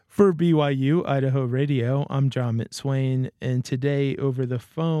For BYU Idaho Radio, I'm John McSwain, and today over the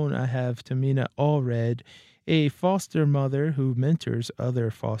phone I have Tamina Allred, a foster mother who mentors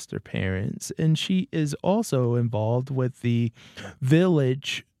other foster parents, and she is also involved with the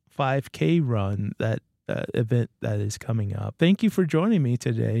Village 5K run, that event that is coming up. Thank you for joining me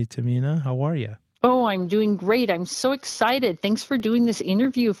today, Tamina. How are you? Oh, I'm doing great. I'm so excited. Thanks for doing this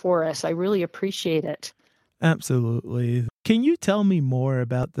interview for us. I really appreciate it. Absolutely. Can you tell me more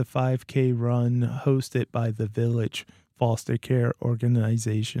about the 5K run hosted by the Village Foster Care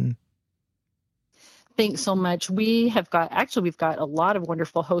Organization? Thanks so much. We've got a lot of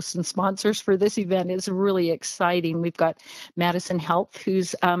wonderful hosts and sponsors for this event. It's really exciting. We've got Madison Health,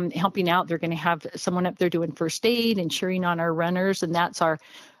 who's helping out. They're going to have someone up there doing first aid and cheering on our runners, and that's our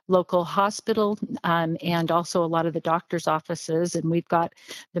local hospital, and also a lot of the doctor's offices. And we've got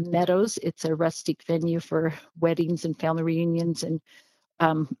the Meadows. It's a rustic venue for weddings and family reunions and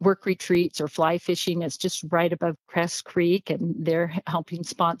work retreats or fly fishing. It's just right above Crest Creek, and they're helping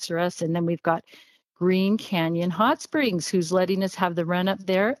sponsor us. And then we've got Green Canyon Hot Springs, who's letting us have the run up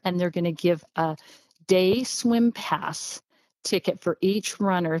there, and they're going to give a day swim pass ticket for each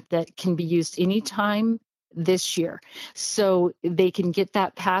runner that can be used anytime this year. So they can get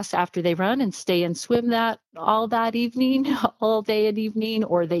that pass after they run and stay and swim that evening, all day and evening,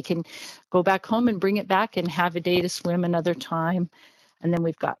 or they can go back home and bring it back and have a day to swim another time. And then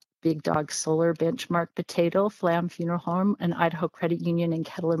we've got Big Dog Solar, Benchmark Potato, Flam Funeral Home, and Idaho Credit Union and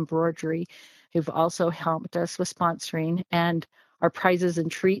Kettle Embroidery, who've also helped us with sponsoring. And our prizes and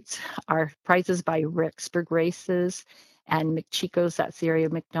treats are prizes by Rexburg Races and McChico's, that's the area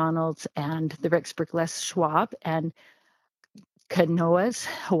of McDonald's, and the Rexburg Les Schwab, and Kanoa's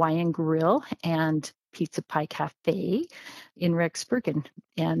Hawaiian Grill, and Pizza Pie Cafe in Rexburg,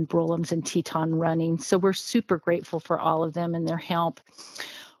 and Brolam's and Teton Running. So we're super grateful for all of them and their help.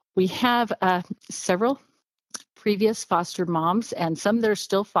 We have several previous foster moms and some that are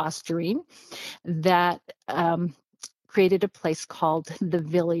still fostering that created a place called The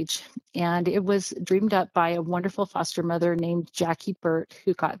Village. And it was dreamed up by a wonderful foster mother named Jackie Burt,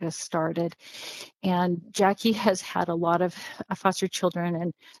 who got this started. And Jackie has had a lot of foster children,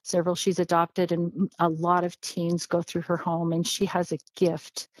 and several she's adopted, and a lot of teens go through her home. And she has a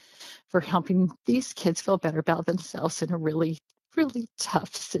gift for helping these kids feel better about themselves in a really, really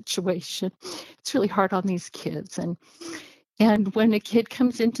tough situation. It's really hard on these kids. And when a kid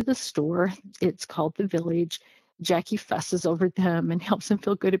comes into the store, it's called The Village, Jackie fusses over them and helps them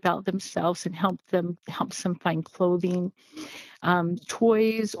feel good about themselves and helps them find clothing,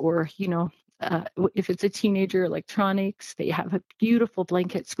 toys, or, if it's a teenager, electronics. They have beautiful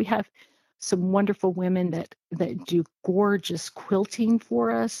blankets. We have some wonderful women that do gorgeous quilting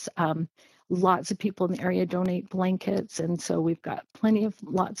for us. Lots of people in the area donate blankets. And so we've got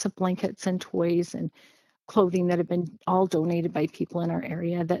lots of blankets and toys and clothing that have been all donated by people in our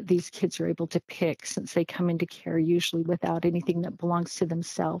area that these kids are able to pick, since they come into care usually without anything that belongs to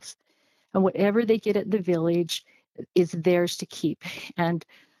themselves. And whatever they get at the Village is theirs to keep. And,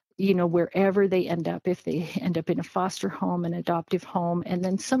 wherever they end up, if they end up in a foster home, an adoptive home, and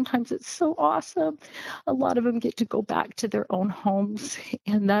then sometimes it's so awesome, a lot of them get to go back to their own homes.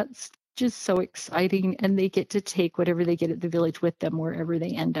 And that's just so exciting. And they get to take whatever they get at the Village with them wherever they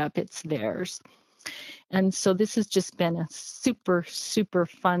end up. It's theirs. And so this has just been a super, super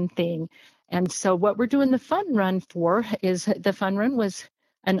fun thing. And so what we're doing the fun run for is, the fun run was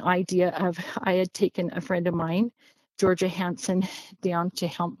an idea of, I had taken a friend of mine, Georgia Hansen, down to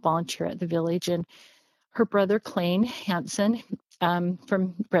help volunteer at the Village. And her brother, Clayne Hansen,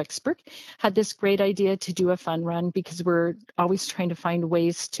 from Rexburg, had this great idea to do a fun run, because we're always trying to find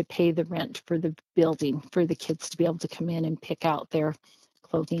ways to pay the rent for the building for the kids to be able to come in and pick out their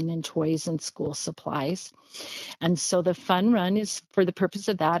clothing and toys and school supplies. And so the fun run is, for the purpose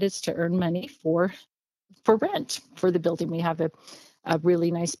of that, is to earn money for rent for the building. We have a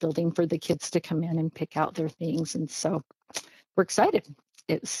really nice building for the kids to come in and pick out their things. And so we're excited.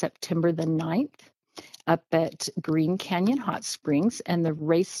 It's September the 9th up at Green Canyon Hot Springs, and the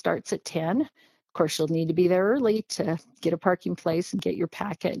race starts at 10. Of course, you'll need to be there early to get a parking place and get your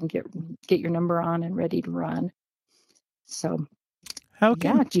packet and get your number on and ready to run. So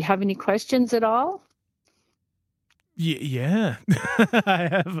do you have any questions at all? Yeah, I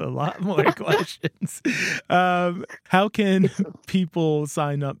have a lot more questions. How can people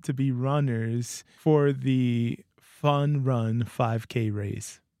sign up to be runners for the Fun Run 5K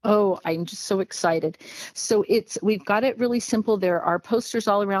race? Oh, I'm just so excited. So we've got it really simple. There are posters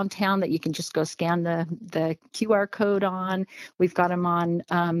all around town that you can just go scan the QR code on. We've got them on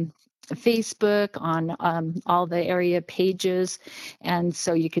Facebook, on all the area pages. And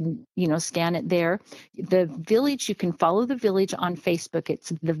so you can, scan it there. The village, you can follow the village on Facebook. It's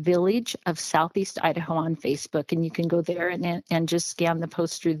the Village of Southeast Idaho on Facebook. And you can go there and just scan the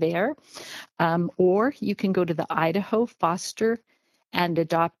poster there. Or you can go to the Idaho Foster and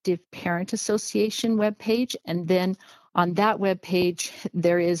Adoptive Parent Association webpage. And then on that webpage,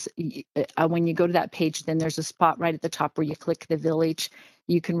 there is, when you go to that page, then there's a spot right at the top where you click the village.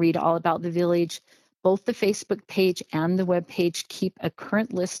 You can read all about the village. Both the Facebook page and the web page keep a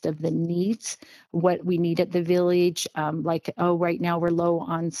current list of the needs, what we need at the village, right now we're low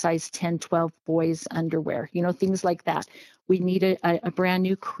on size 10, 12 boys underwear, things like that. We need a brand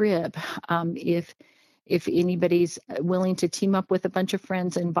new crib. If anybody's willing to team up with a bunch of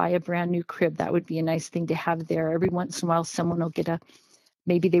friends and buy a brand new crib, that would be a nice thing to have there. Every once in a while, someone will get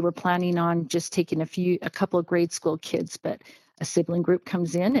maybe they were planning on just taking a couple of grade school kids, but a sibling group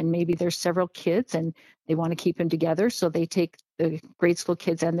comes in and maybe there's several kids and they want to keep them together. So they take the grade school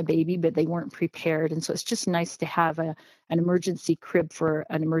kids and the baby, but they weren't prepared. And so it's just nice to have an emergency crib for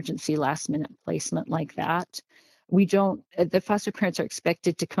an emergency last minute placement like that. The foster parents are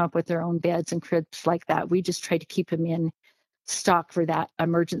expected to come up with their own beds and cribs like that. We just try to keep them in stock for that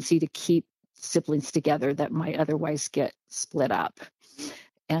emergency to keep siblings together that might otherwise get split up.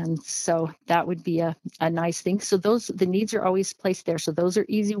 And so that would be a nice thing. So the needs are always placed there. So those are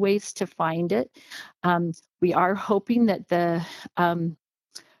easy ways to find it. We are hoping that the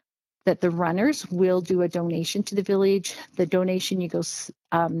runners will do a donation to the village. The donation, it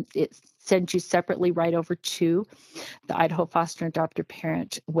sends you separately right over to the Idaho Foster and Adoptive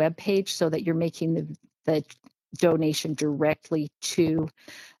Parent webpage so that you're making the donation directly to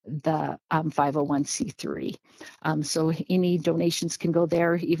the 501c3. So any donations can go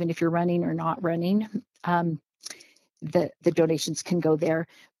there, even if you're running or not running. The donations can go there.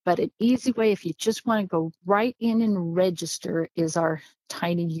 But an easy way, if you just want to go right in and register, is our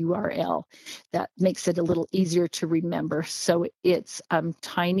tiny URL. That makes it a little easier to remember. So it's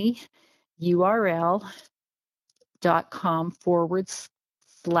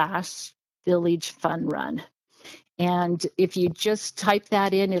tinyurl.com/village fun run. And if you just type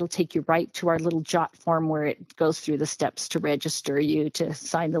that in, it'll take you right to our little jot form where it goes through the steps to register you to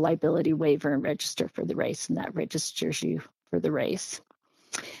sign the liability waiver and register for the race. And that registers you for the race.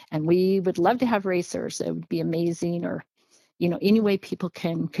 And we would love to have racers. It would be amazing. Or, any way people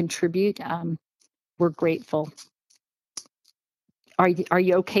can contribute. We're grateful. Are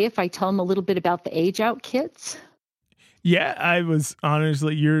you okay if I tell them a little bit about the age out kits? Yeah, I was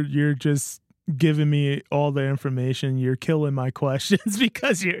honestly, you're just giving me all the information. You're killing my questions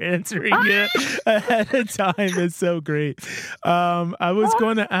because you're answering it ahead of time. It's so great. I was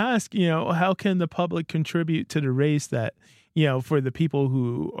going to ask, how can the public contribute to the race that, for the people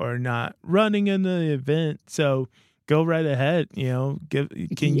who are not running in the event? So go right ahead. Can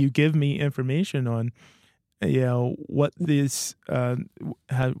you give me information on, what this, I'm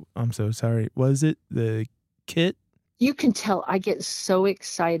so sorry. Was it the kit? You can tell I get so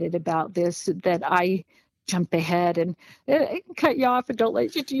excited about this that I jump ahead and cut you off and don't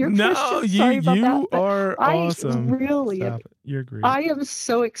let you do your question. Sorry about that. You are awesome. Really, you're great. I am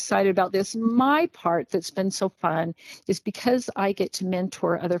so excited about this. My part that's been so fun is because I get to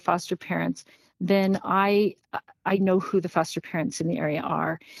mentor other foster parents. Then I know who the foster parents in the area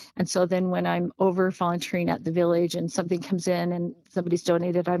are. And so then when I'm over volunteering at the village and something comes in and somebody's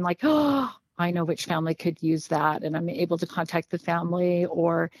donated, I'm like, oh, I know which family could use that. And I'm able to contact the family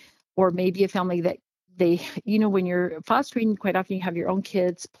or maybe a family that when you're fostering, quite often you have your own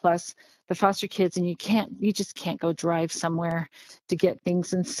kids plus the foster kids, and you just can't go drive somewhere to get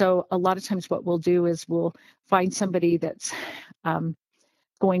things. And so a lot of times what we'll do is we'll find somebody that's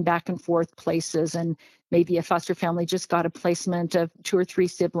going back and forth places, and maybe a foster family just got a placement of 2 or 3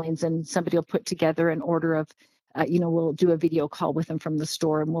 siblings, and somebody will put together an order of, we'll do a video call with them from the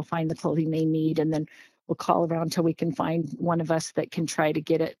store, and we'll find the clothing they need, and then we'll call around until we can find one of us that can try to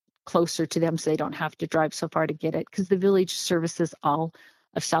get it closer to them so they don't have to drive so far to get it, because the village services all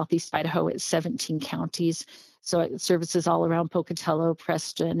of Southeast Idaho. It's 17 counties. So it services all around Pocatello,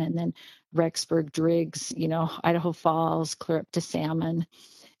 Preston, and then Rexburg, Driggs, Idaho Falls, clear up to Salmon.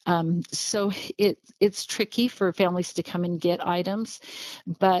 So it's tricky for families to come and get items,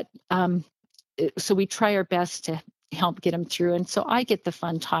 but so we try our best to help get them through. And so I get the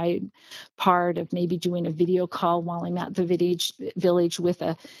fun time part of maybe doing a video call while I'm at the village with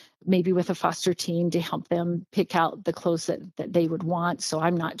a foster team to help them pick out the clothes that they would want. So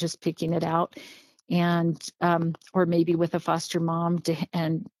I'm not just picking it out. And or maybe with a foster mom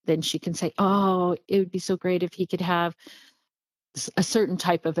and then she can say, oh, it would be so great if he could have a certain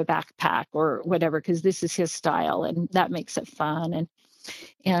type of a backpack or whatever, because this is his style, and that makes it fun.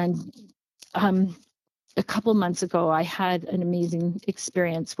 And a couple months ago, I had an amazing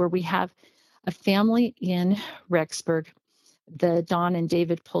experience where we have a family in Rexburg. The Don and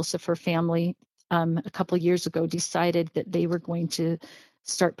David Pulsifer family, a couple of years ago, decided that they were going to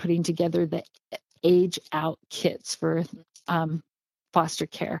start putting together the age out kits for foster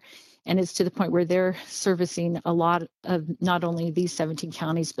care. And it's to the point where they're servicing a lot of not only these 17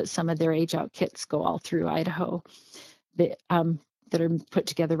 counties, but some of their age out kits go all through Idaho that are put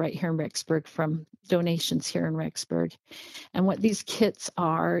together right here in Rexburg from donations here in Rexburg. And what these kits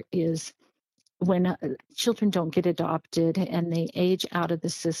are is when children don't get adopted and they age out of the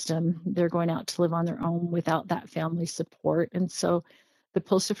system, they're going out to live on their own without that family support. And so the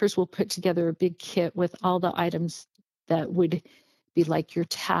Pulsifers will put together a big kit with all the items that would be like your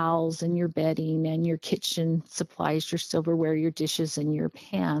towels and your bedding and your kitchen supplies, your silverware, your dishes, and your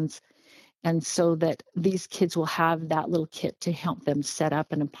pans. And so that these kids will have that little kit to help them set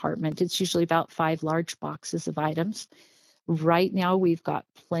up an apartment. It's usually about 5 large boxes of items. Right now, we've got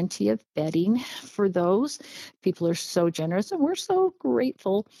plenty of bedding for those. People are so generous, and we're so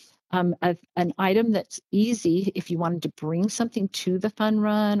grateful. An item that's easy if you wanted to bring something to the fun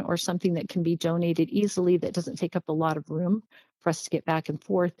run, or something that can be donated easily that doesn't take up a lot of room for us to get back and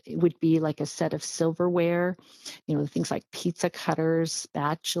forth. It would be like a set of silverware, things like pizza cutters,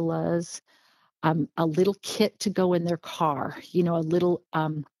 spatulas, a little kit to go in their car, a little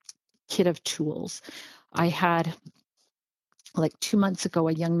kit of tools. I had, like 2 months ago,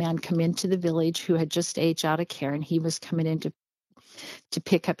 a young man come into the village who had just aged out of care, and he was coming in to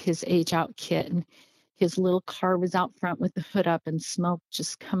pick up his age out kit. And his little car was out front with the hood up and smoke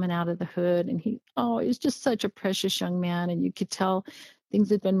just coming out of the hood. And he was just such a precious young man. And you could tell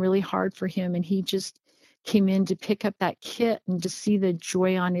things had been really hard for him. And he just came in to pick up that kit, and to see the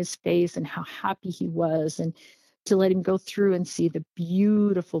joy on his face and how happy he was, and to let him go through and see the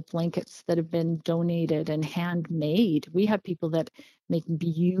beautiful blankets that have been donated and handmade. We have people that make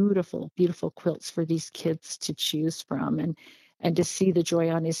beautiful, beautiful quilts for these kids to choose from, and to see the joy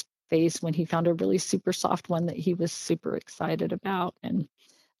on his face when he found a really super soft one that he was super excited about. And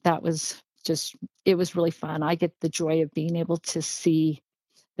that was it was really fun. I get the joy of being able to see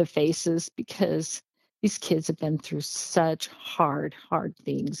the faces, because these kids have been through such hard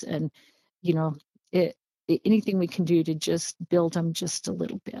things. And, anything we can do to just build them just a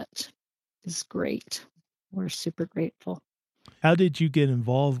little bit is great. We're super grateful. How did you get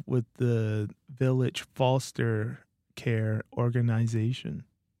involved with the Village Foster Care organization?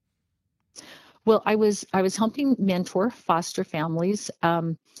 Well, I was helping mentor foster families.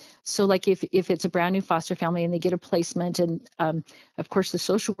 So like if it's a brand new foster family and they get a placement, and of course the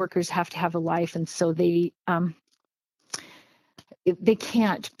social workers have to have a life, and so they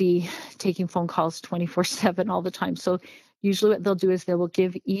can't be taking phone calls 24/7 all the time. So usually what they'll do is they will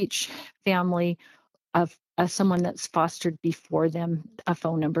give each family of someone that's fostered before them a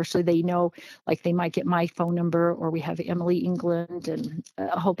phone number, so they know, like they might get my phone number, or we have Emily England and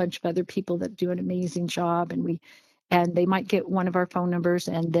a whole bunch of other people that do an amazing job, and they might get one of our phone numbers.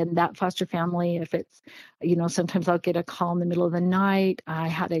 And then that foster family, if it's, sometimes I'll get a call in the middle of the night. I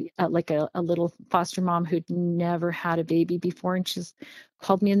had a little foster mom who'd never had a baby before, and she's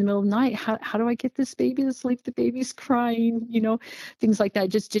called me in the middle of the night. How do I get this baby to sleep? The baby's crying, things like that. I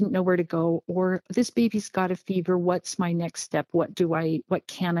just didn't know where to go. Or this baby's got a fever. What's my next step? What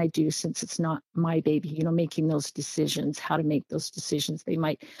can I do, since it's not my baby? Making those decisions, how to make those decisions. They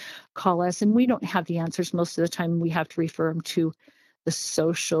might call us, and we don't have the answers most of the time. We have to refer them to the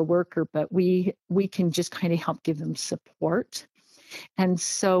social worker, but we can just kind of help give them support. And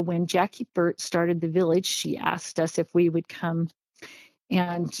so when Jackie Burt started the village, she asked us if we would come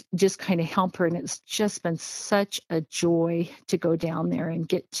and just kind of help her. And it's just been such a joy to go down there and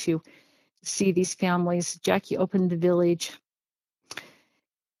get to see these families. Jackie opened the village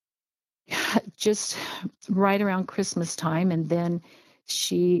just right around Christmas time, and then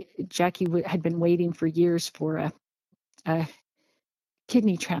Jackie had been waiting for years for a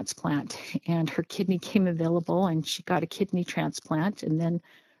kidney transplant, and her kidney came available, and she got a kidney transplant. And then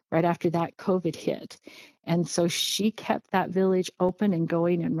right after that, COVID hit. And so she kept that village open and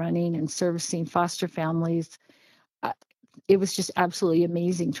going and running and servicing foster families. It was just absolutely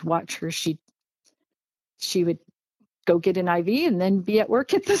amazing to watch her. She would go get an IV and then be at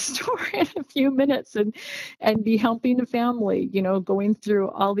work at the store in a few minutes, and be helping a family, going through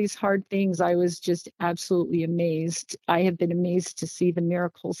all these hard things. I was just absolutely amazed. I have been amazed to see the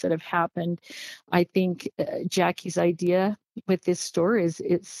miracles that have happened. I think Jackie's idea with this store is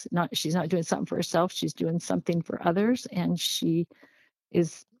it's not she's not doing something for herself, she's doing something for others, and she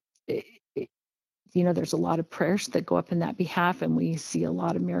is I there's a lot of prayers that go up in that behalf, and we see a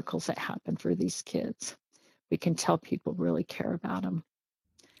lot of miracles that happen for these kids. We can tell people really care about them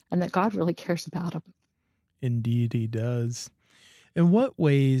and that God really cares about them. Indeed, he does. In what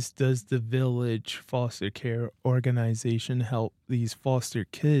ways does the Village Foster Care Organization help these foster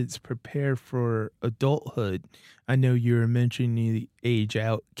kids prepare for adulthood? I know you were mentioning the Age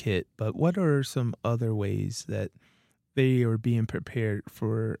Out kit, but what are some other ways that they are being prepared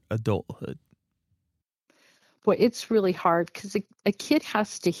for adulthood? Boy, it's really hard because a kid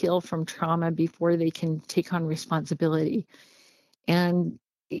has to heal from trauma before they can take on responsibility. And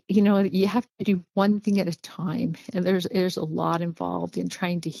you have to do one thing at a time, and there's a lot involved in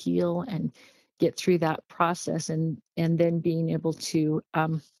trying to heal and get through that process, and then being able to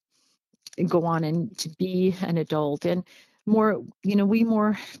go on and to be an adult. And more, we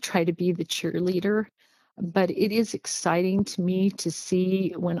more try to be the cheerleader, but it is exciting to me to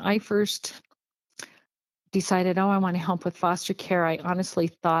see when I first decided, oh, I want to help with foster care. I honestly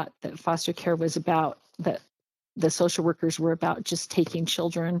thought that foster care was about that the social workers were about just taking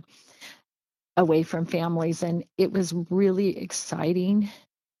children away from families. And it was really exciting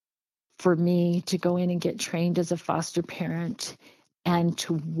for me to go in and get trained as a foster parent and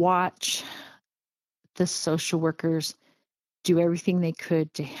to watch the social workers do everything they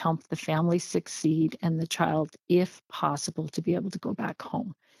could to help the family succeed and the child, if possible, to be able to go back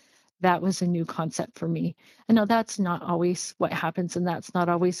home. That was a new concept for me. I know that's not always what happens and that's not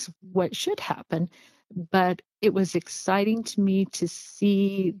always what should happen, but it was exciting to me to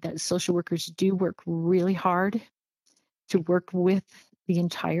see that social workers do work really hard to work with the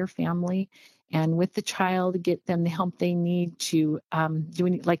entire family and with the child, get them the help they need to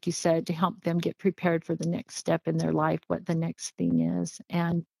doing, like you said, to help them get prepared for the next step in their life, what the next thing is,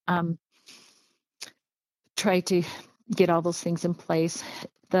 and try to get all those things in place.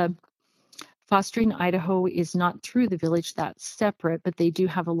 The Fostering Idaho is not through the village, that's separate, but they do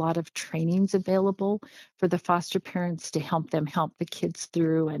have a lot of trainings available for the foster parents to help them help the kids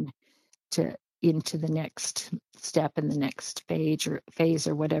through and to into the next step in the next phase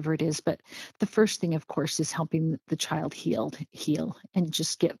or whatever it is. But the first thing, of course, is helping the child heal and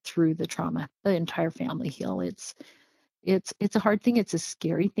just get through the trauma, the entire family heal. It's a hard thing. It's a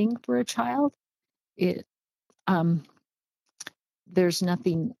scary thing for a child. It um there's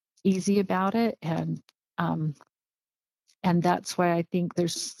nothing easy about it, and that's why I think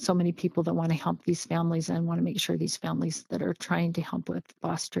there's so many people that want to help these families and want to make sure these families that are trying to help with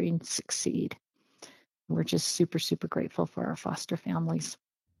fostering succeed. We're just super, super grateful for our foster families.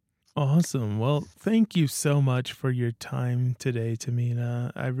 Awesome. Well, thank you so much for your time today,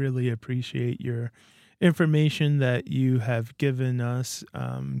 Tamina. I really appreciate your information that you have given us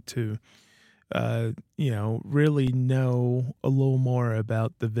to really know a little more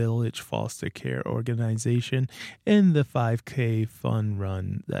about the Village Foster Care Organization and the 5K fun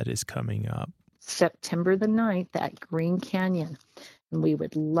run that is coming up. September the 9th at Green Canyon. And we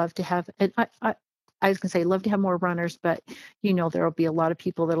would love to have, and I was going to say, love to have more runners, but there will be a lot of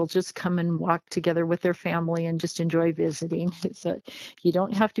people that'll just come and walk together with their family and just enjoy visiting. You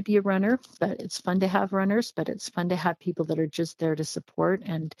don't have to be a runner, but it's fun to have runners, but it's fun to have people that are just there to support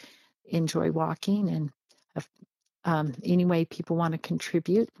and enjoy walking. And if, any way people want to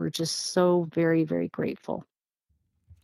contribute, we're just so very, very grateful.